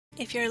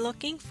If you're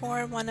looking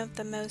for one of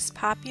the most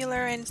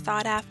popular and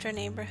sought-after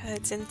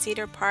neighborhoods in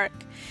Cedar Park,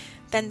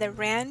 then the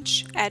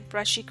ranch at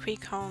Brushy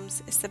Creek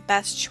Homes is the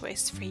best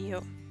choice for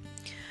you.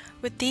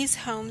 With these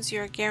homes,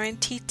 you're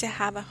guaranteed to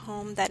have a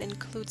home that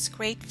includes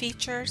great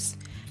features,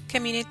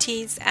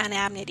 communities, and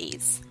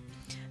amenities.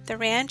 The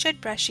ranch at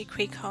Brushy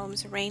Creek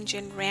Homes range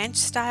in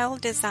ranch-style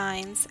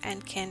designs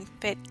and can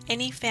fit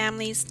any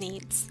family's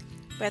needs,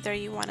 whether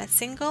you want a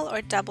single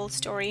or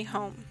double-story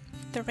home.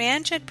 The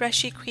ranch at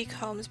Brushy Creek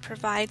Homes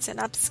provides an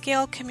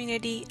upscale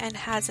community and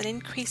has an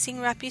increasing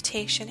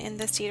reputation in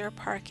the Cedar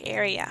Park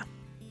area.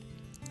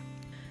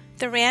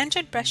 The ranch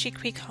at Brushy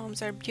Creek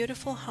Homes are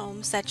beautiful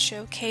homes that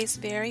showcase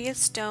various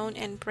stone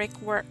and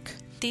brick work.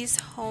 These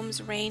homes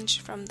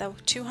range from the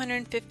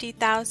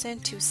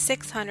 $250,000 to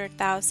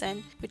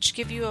 $600,000, which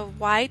give you a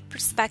wide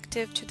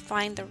perspective to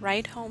find the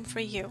right home for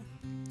you.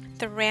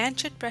 The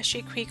ranch at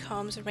Brushy Creek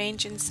Homes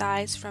range in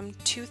size from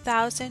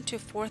 2,000 to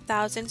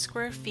 4,000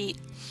 square feet,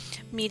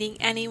 meeting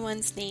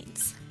anyone's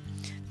needs.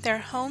 They're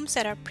homes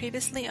that are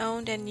previously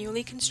owned and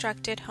newly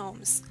constructed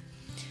homes.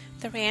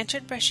 The ranch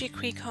at Brushy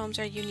Creek Homes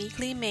are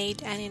uniquely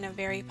made and in a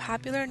very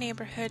popular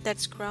neighborhood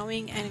that's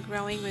growing and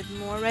growing with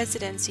more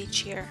residents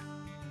each year.